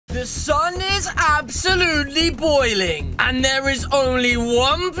The sun is absolutely boiling, and there is only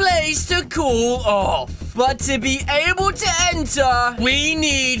one place to cool off. But to be able to enter, we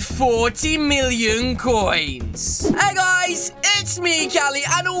need 40 million coins. Hey guys, it's me, Callie,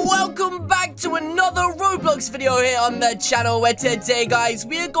 and welcome back to another Roblox video here on the channel, where today, guys,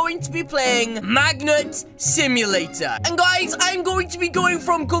 we are going to be playing Magnet Simulator. And guys, I'm going to be going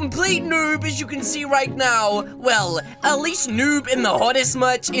from complete noob, as you can see right now, well, at least noob in the hottest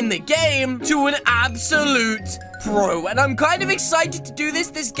merch in the game, to an absolute pro. And I'm kind of excited to do this.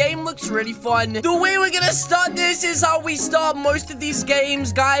 This game looks really fun. The way we're gonna start this is how we start most of these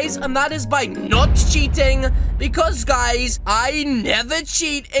games, guys, and that is by not cheating, because, guys, I never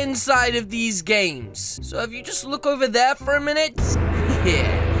cheat inside of these games. So if you just look over there for a minute,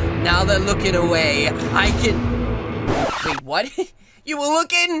 yeah, now they're looking away. I can... Wait, what? You were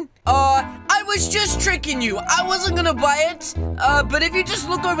looking? I was just tricking you. I wasn't gonna buy it. But if you just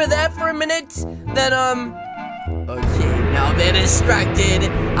look over there for a minute, then, okay, now they're distracted.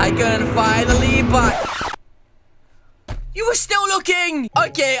 I can finally buy... You were still looking!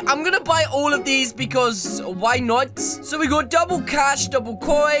 Okay, I'm gonna buy all of these because why not? So we got double cash, double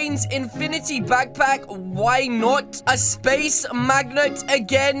coins, infinity backpack, why not? A space magnet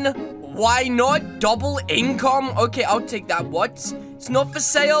again, why not? Double income, okay, I'll take that. What? It's not for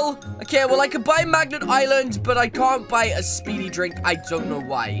sale? Okay, well, I could buy Magnet Island, but I can't buy a speedy drink. I don't know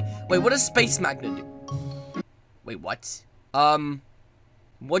why. Wait, what does space magnet do? Wait, what?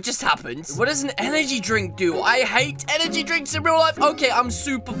 What just happened? What does an energy drink do? I hate energy drinks in real life. Okay, I'm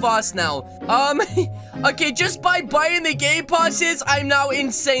super fast now. Okay, just by buying the game passes, I'm now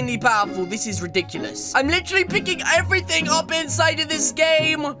insanely powerful. This is ridiculous. I'm literally picking everything up inside of this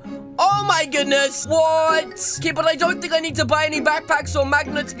game. Oh my goodness. What? Okay, but I don't think I need to buy any backpacks or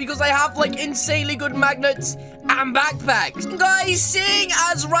magnets because I have, like, insanely good magnets and backpacks. Guys, seeing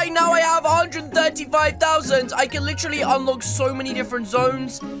as right now I have 135,000, I can literally unlock so many different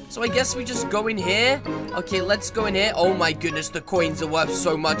zones. So I guess we just go in here. Okay, let's go in here. Oh my goodness, the coins are worth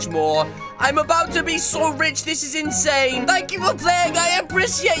so much more. I'm about to be so rich. This is insane. Thank you for playing. I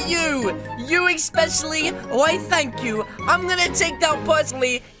appreciate you. You especially. Why, thank you. I'm gonna take that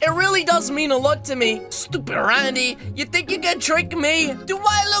personally. It really does mean a lot to me. Stupid Randy. You think you can trick me? Do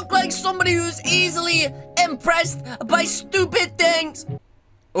I look like somebody who's easily impressed by stupid things?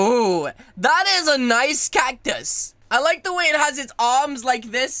 Oh, that is a nice cactus. I like the way it has its arms like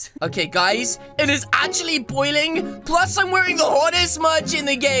this. Okay, guys, it is actually boiling. Plus, I'm wearing the hottest merch in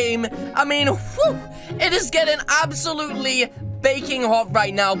the game. I mean, whew, it is getting absolutely baking hot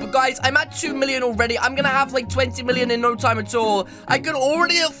right now. But guys, I'm at 2 million already. I'm gonna have like 20 million in no time at all. I can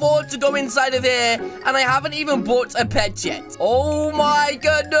already afford to go inside of here, and I haven't even bought a pet yet. Oh my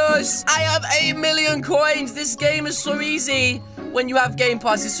goodness, I have 8 million coins. This game is so easy when you have game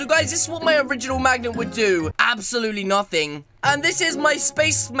passes. So guys, this is what my original magnet would do. Absolutely nothing. And this is my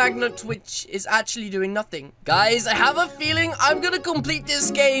space magnet, which is actually doing nothing. Guys, I have a feeling I'm gonna complete this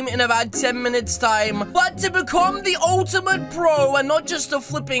game in about 10 minutes time. But to become the ultimate pro and not just a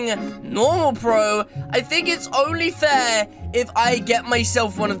flipping normal pro, I think it's only fair if I get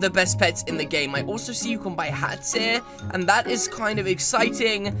myself one of the best pets in the game. I also see you can buy hats here, and that is kind of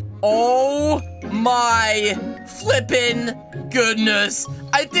exciting. Oh my flipping goodness.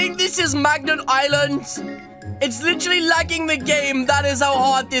 I think this is Magnet Island. It's literally lagging the game. That is how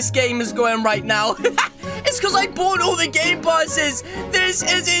hard this game is going right now. It's because I bought all the game passes. This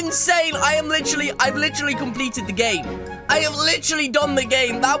is insane. I've literally completed the game. I have literally done the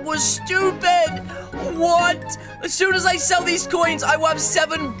game. That was stupid. What? As soon as I sell these coins, I will have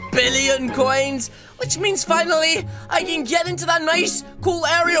 7 billion coins, which means finally I can get into that nice, cool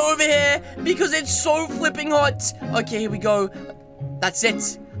area over here because it's so flipping hot. Okay, here we go. That's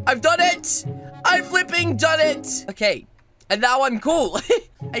it. I've done it. I've flipping done it. Okay, and now I'm cool.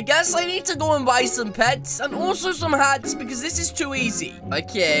 I guess I need to go and buy some pets and also some hats because this is too easy.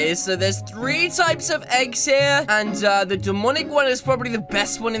 Okay, so there's 3 types of eggs here, and the demonic one is probably the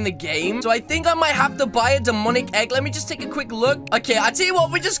best one in the game. So I think I might have to buy a demonic egg. Let me just take a quick look. Okay, I tell you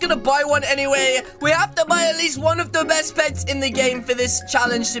what, we're just gonna buy one anyway. We have to buy at least one of the best pets in the game for this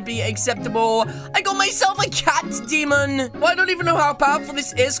challenge to be acceptable. I got myself a cat demon. Well, I don't even know how powerful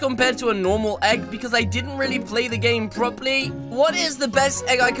this is compared to a normal egg because I didn't really play the game properly. What is the best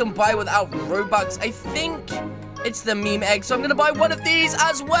egg I can buy without Robux? I think It's the meme egg. So I'm gonna buy one of these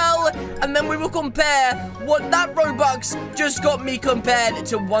as well. And then we will compare what that Robux just got me compared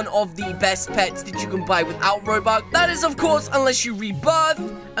to one of the best pets that you can buy without Robux. That is, of course, unless you rebirth.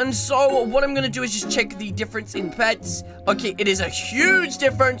 And so what I'm gonna do is just check the difference in pets. Okay, it is a huge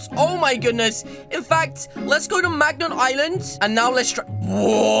difference. Oh my goodness. In fact, let's go to Magnet Island. And now let's try...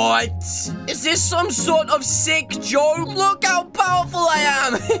 What? Is this some sort of sick joke? Look how powerful I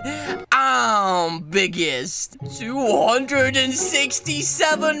am. I'm biggest.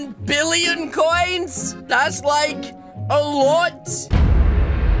 267 billion coins? That's like a lot.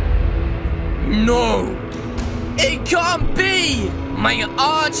 No. It can't be. My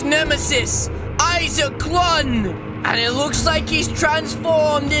arch nemesis, Isaac Clun. And it looks like he's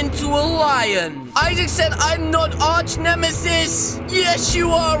transformed into a lion. Isaac said, I'm not arch nemesis. Yes, you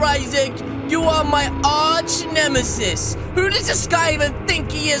are, Isaac. You are my arch nemesis. Who does this guy even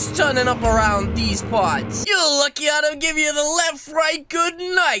think he is turning up around these parts? You're lucky I don't give you the left, right, good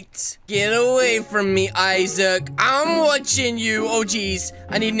night. Get away from me, Isaac. I'm watching you. Oh, geez.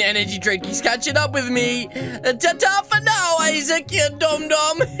 I need an energy drink. He's catching up with me. Ta-ta for now, Isaac, you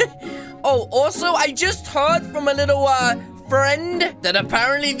dum-dum. Oh, also, I just heard from a little, friend that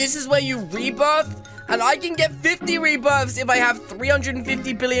apparently this is where you rebirth. And I can get 50 rebirths if I have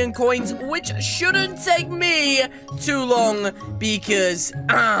 350 billion coins, which shouldn't take me too long because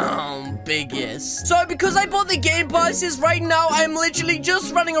I'm biggest. So because I bought the game passes right now, I'm literally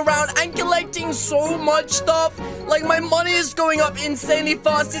just running around and collecting so much stuff. Like my money is going up insanely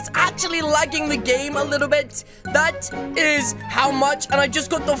fast. It's actually lagging the game a little bit. That is how much. And I just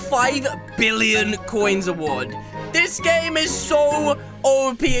got the 5 billion coins award. This game is so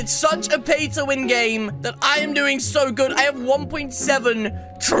OP. It's such a pay-to-win game that I am doing so good. I have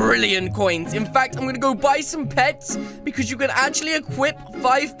 1.7 trillion coins. In fact, I'm gonna go buy some pets because you can actually equip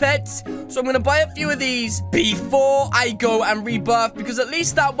 5 pets. So I'm gonna buy a few of these before I go and rebirth because at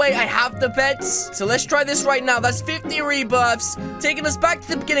least that way I have the pets. So let's try this right now. That's 50 rebirths, taking us back to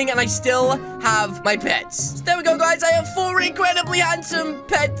the beginning, and I still have my pets. So there we go, guys. I have 4 incredibly handsome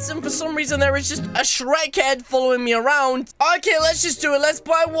pets, and for some reason there is just a Shrek head following me around. Okay, let's just do it. Let's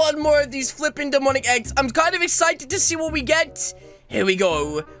buy one more of these flipping demonic eggs. I'm kind of excited to see what we get. Here we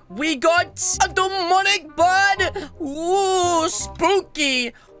go. We got a demonic bird. Ooh,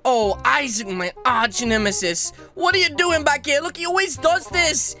 spooky. Oh, Isaac, my arch nemesis. What are you doing back here? Look, he always does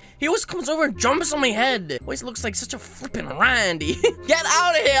this. He always comes over and jumps on my head. Always looks like such a flippin' Randy. Get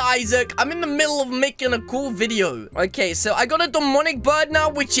out of here, Isaac. I'm in the middle of making a cool video. Okay, so I got a demonic bird now,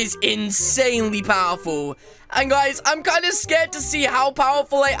 which is insanely powerful. And guys, I'm kind of scared to see how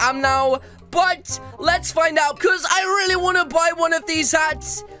powerful I am now. But let's find out, because I really want to buy one of these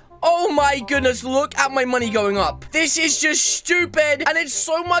hats. Oh my goodness, look at my money going up. This is just stupid, and it's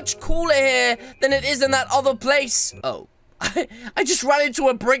so much cooler here than it is in that other place. Oh. I just ran into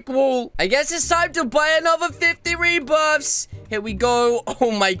a brick wall. I guess it's time to buy another 50 rebirths. Here we go.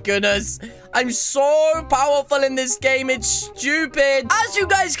 Oh my goodness. I'm so powerful in this game. It's stupid. As you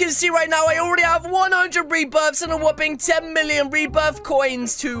guys can see right now, I already have 100 rebirths and a whopping 10 million rebirth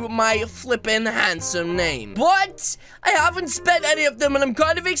coins to my flippin' handsome name. But I haven't spent any of them, and I'm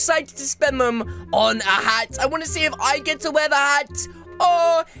kind of excited to spend them on a hat. I want to see if I get to wear the hat,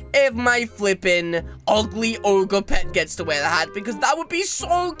 or if my flippin' ugly ogre pet gets to wear the hat, because that would be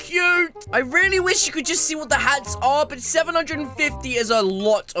so cute. I really wish you could just see what the hats are, but 750 is a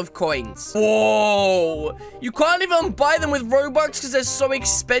lot of coins. Whoa. You can't even buy them with Robux because they're so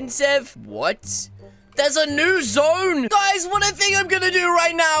expensive. What? There's a new zone. Guys, what I think I'm gonna do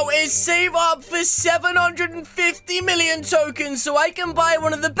right now is save up for 750 million tokens so I can buy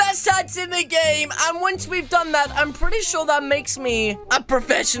one of the best hats in the game. And once we've done that, I'm pretty sure that makes me a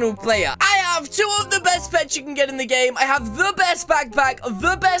professional player. I have 2 of the best pets you can get in the game. I have the best backpack,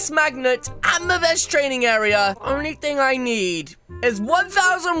 the best magnet, and the best training area. Only thing I need is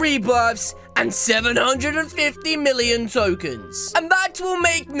 1,000 rebirths and 750 million tokens. And that will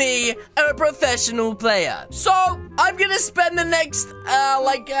make me a professional player. So, I'm gonna spend the next,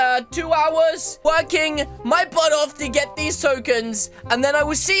 2 hours working my butt off to get these tokens. And then I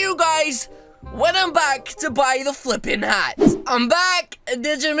will see you guys when I'm back to buy the flipping hat. I'm back.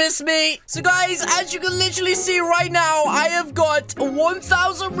 Did you miss me? So guys, as you can literally see right now, I have got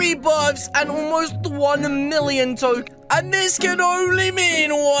 1,000 rebirths and almost 1 million tokens. And this can only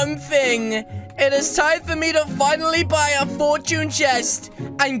mean one thing. It is time for me to finally buy a fortune chest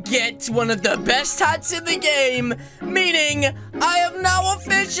and get one of the best hats in the game, meaning I have now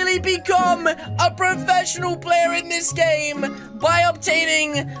officially become a professional player in this game by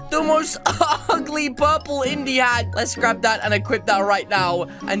obtaining the most ugly purple indie hat. Let's grab that and equip that right now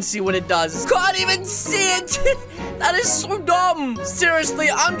and see what it does. Can't even see it. That is so dumb. Seriously,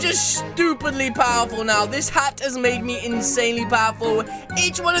 I'm just stupidly powerful now. This hat has made me insanely powerful.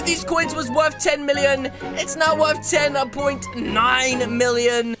 Each one of these coins was worth 10 million. It's now worth 10.9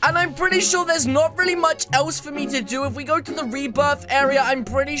 million. And I'm pretty sure there's not really much else for me to do. If we go to the rebirth area, I'm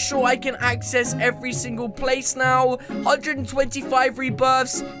pretty sure I can access every single place now. 125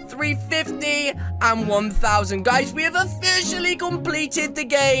 rebirths, 350, and 1,000. Guys, we have officially completed the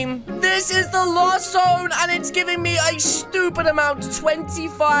game. This is the last zone, and it's giving me a stupid amount,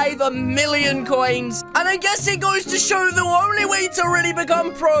 25 million coins. And I guess it goes to show the only way to really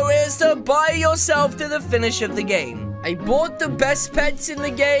become pro is to buy yourself to the finish of the game. I bought the best pets in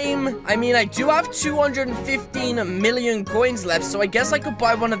the game. I mean, I do have 215 million coins left, so I guess I could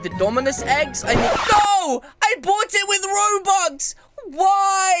buy one of the Dominus eggs. I mean, no! I bought it with Robux!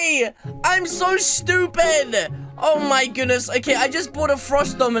 Why? I'm so stupid. Oh my goodness. Okay, I just bought a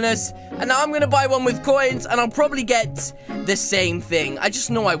Frost Dominus, and now I'm gonna buy one with coins, and I'll probably get the same thing. I just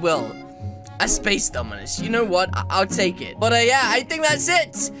know I will. A Space Dominus. You know what? I'll take it. But yeah, I think that's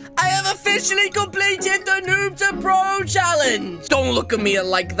it. I have officially completed the Noob to Pro challenge. Don't look at me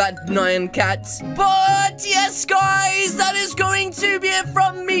like that, Nyan Cat. But yes, guys, that is going to be it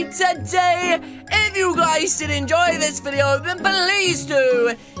from me today. If you guys did enjoy this video, then please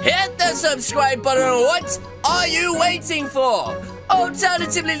do hit the subscribe button. What are you waiting for?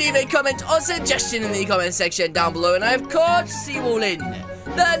 Alternatively, leave a comment or suggestion in the comment section down below. And I, of course, see you all in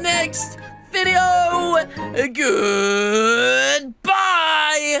the next video.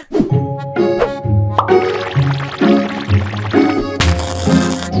 Goodbye.